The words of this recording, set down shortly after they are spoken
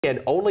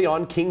And only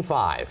on King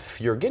 5,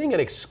 you're getting an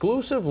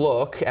exclusive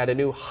look at a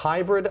new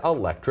hybrid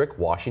electric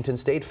Washington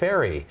State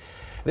Ferry.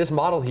 This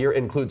model here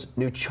includes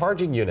new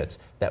charging units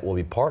that will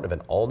be part of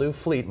an all-new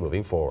fleet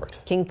moving forward.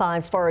 King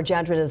 5's Farah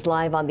Jadrin is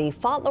live on the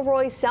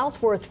Fauntleroy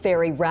Southworth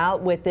Ferry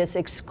route with this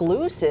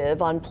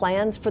exclusive on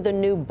plans for the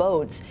new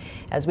boats.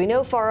 As we know,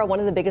 Farah, one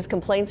of the biggest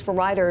complaints from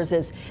riders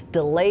is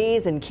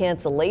delays and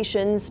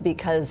cancellations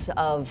because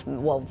of,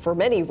 well, for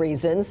many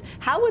reasons.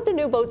 How would the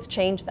new boats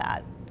change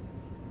that?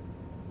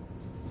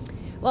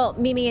 Well,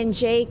 Mimi and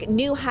Jake,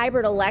 new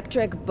hybrid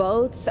electric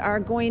boats are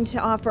going to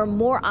offer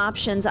more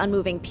options on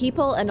moving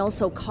people and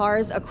also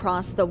cars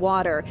across the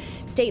water.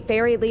 State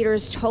Ferry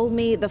leaders told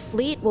me the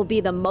fleet will be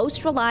the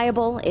most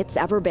reliable it's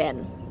ever been.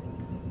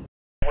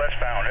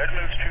 Westbound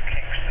Edmonds to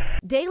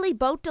Kingston. Daily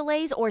boat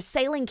delays or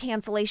sailing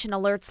cancellation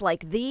alerts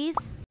like these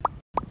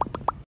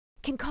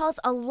can cause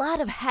a lot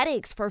of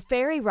headaches for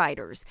ferry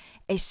riders,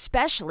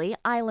 especially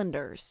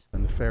islanders.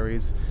 And the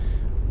ferries,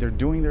 they're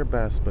doing their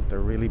best, but they're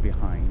really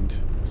behind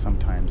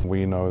sometimes.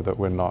 We know that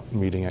we're not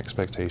meeting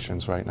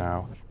expectations right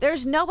now.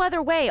 There's no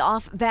other way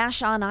off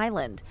Vashon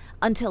Island.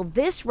 Until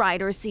this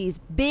rider sees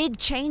big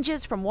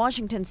changes from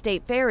Washington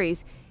State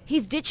Ferries,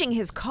 he's ditching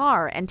his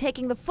car and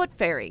taking the foot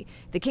ferry,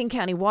 the King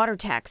County water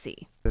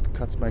taxi. It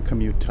cuts my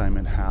commute time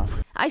in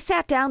half. I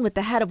sat down with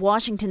the head of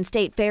Washington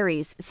State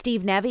Ferries,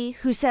 Steve Nevy,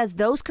 who says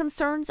those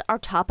concerns are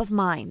top of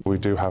mind. We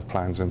do have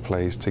plans in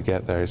place to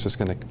get there. It's just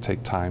going to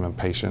take time and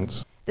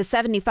patience. The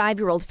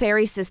 75-year-old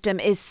ferry system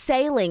is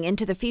sailing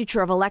into the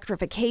future of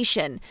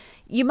electrification.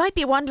 You might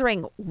be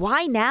wondering,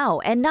 why now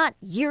and not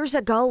years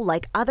ago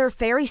like other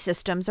ferry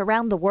systems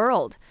around the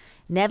world?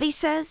 Nevy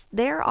says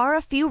there are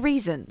a few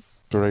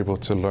reasons. We're able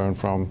to learn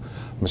from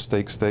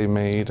mistakes they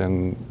made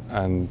and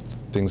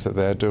things that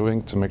they're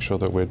doing to make sure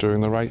that we're doing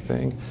the right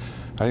thing.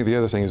 I think the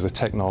other thing is the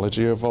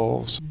technology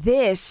evolves.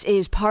 This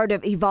is part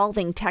of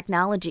evolving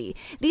technology.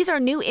 These are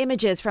new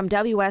images from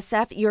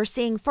WSF you're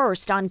seeing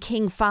first on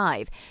King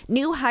 5.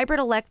 New hybrid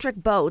electric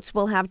boats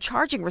will have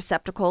charging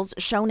receptacles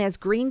shown as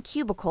green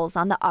cubicles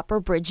on the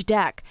upper bridge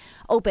deck.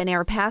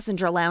 Open-air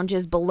passenger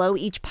lounges below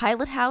each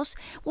pilot house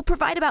will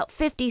provide about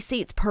 50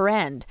 seats per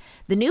end.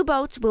 The new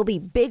boats will be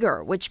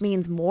bigger, which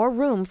means more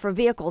room for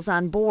vehicles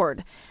on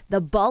board.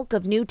 The bulk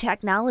of new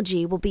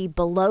technology will be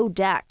below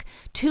deck.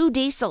 2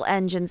 diesel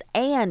engines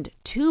and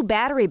 2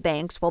 battery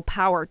banks will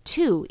power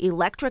 2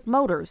 electric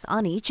motors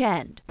on each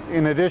end.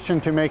 In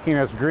addition to making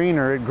us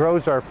greener, it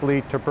grows our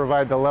fleet to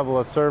provide the level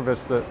of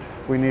service that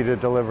we need to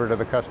deliver to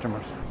the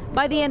customers.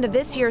 By the end of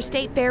this year,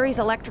 State Ferries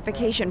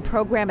Electrification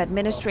Program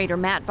Administrator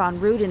Matt Von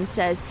Ruden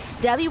says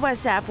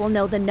WSF will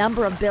know the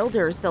number of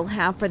builders they'll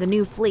have for the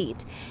new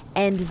fleet.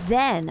 And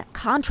then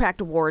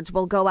contract awards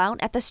will go out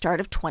at the start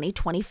of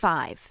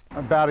 2025.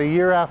 About a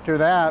year after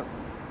that,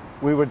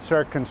 we would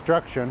start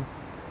construction.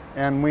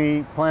 And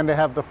we plan to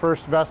have the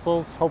first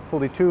vessels,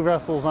 hopefully 2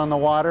 vessels on the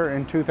water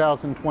in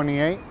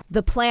 2028.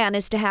 The plan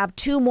is to have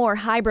 2 more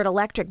hybrid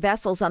electric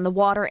vessels on the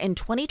water in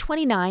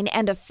 2029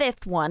 and a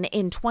 5th one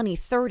in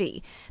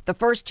 2030. The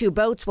first 2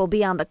 boats will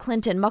be on the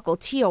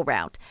Clinton-Mukilteo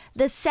route.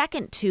 The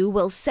second 2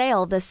 will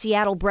sail the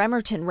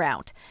Seattle-Bremerton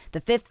route.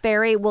 The 5th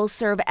ferry will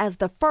serve as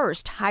the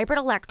first hybrid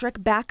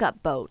electric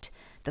backup boat.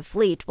 The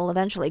fleet will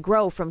eventually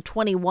grow from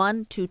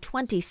 21 to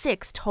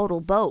 26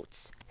 total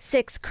boats.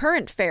 6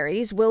 current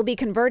ferries will be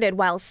converted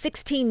while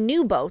 16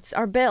 new boats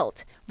are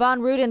built.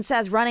 Von Ruden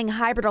says running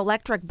hybrid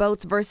electric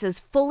boats versus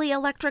fully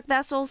electric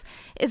vessels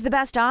is the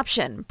best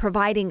option,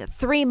 providing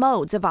 3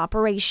 modes of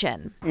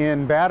operation.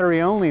 In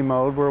battery-only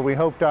mode, where we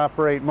hope to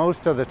operate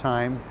most of the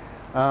time,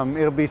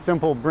 it'll be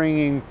simple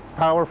bringing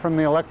power from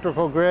the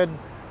electrical grid,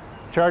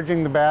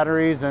 charging the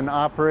batteries, and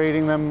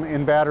operating them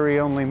in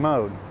battery-only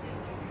mode.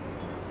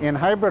 In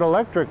hybrid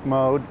electric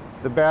mode,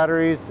 the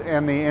batteries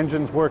and the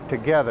engines work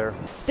together.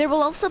 There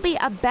will also be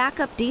a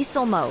backup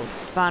diesel mode.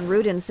 Von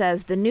Ruden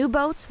says the new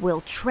boats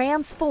will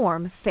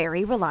transform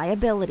ferry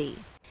reliability.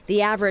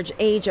 The average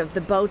age of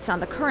the boats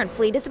on the current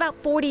fleet is about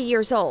 40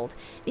 years old.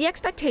 The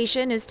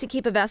expectation is to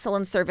keep a vessel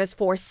in service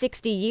for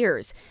 60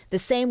 years. The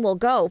same will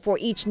go for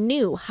each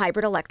new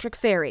hybrid electric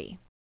ferry.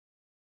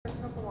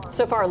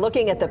 So far,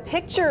 looking at the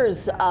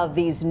pictures of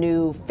these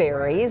new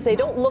ferries, they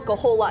don't look a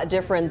whole lot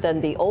different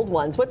than the old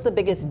ones. What's the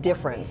biggest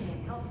difference?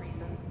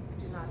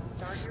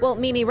 Well,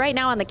 Mimi, right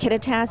now on the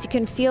Kittitas, you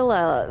can feel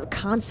a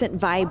constant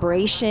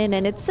vibration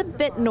and it's a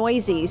bit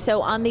noisy.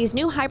 So on these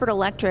new hybrid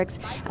electrics,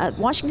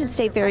 Washington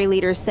State Ferry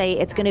leaders say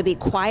it's going to be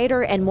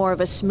quieter and more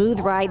of a smooth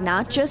ride,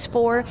 not just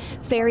for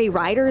ferry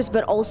riders,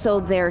 but also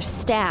their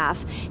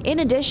staff. In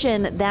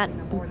addition, that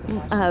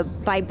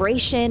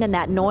vibration and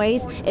that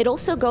noise, it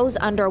also goes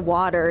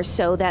underwater.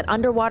 So that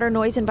underwater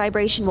noise and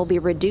vibration will be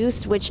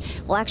reduced, which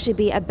will actually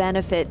be a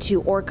benefit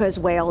to orcas,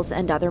 whales,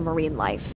 and other marine life.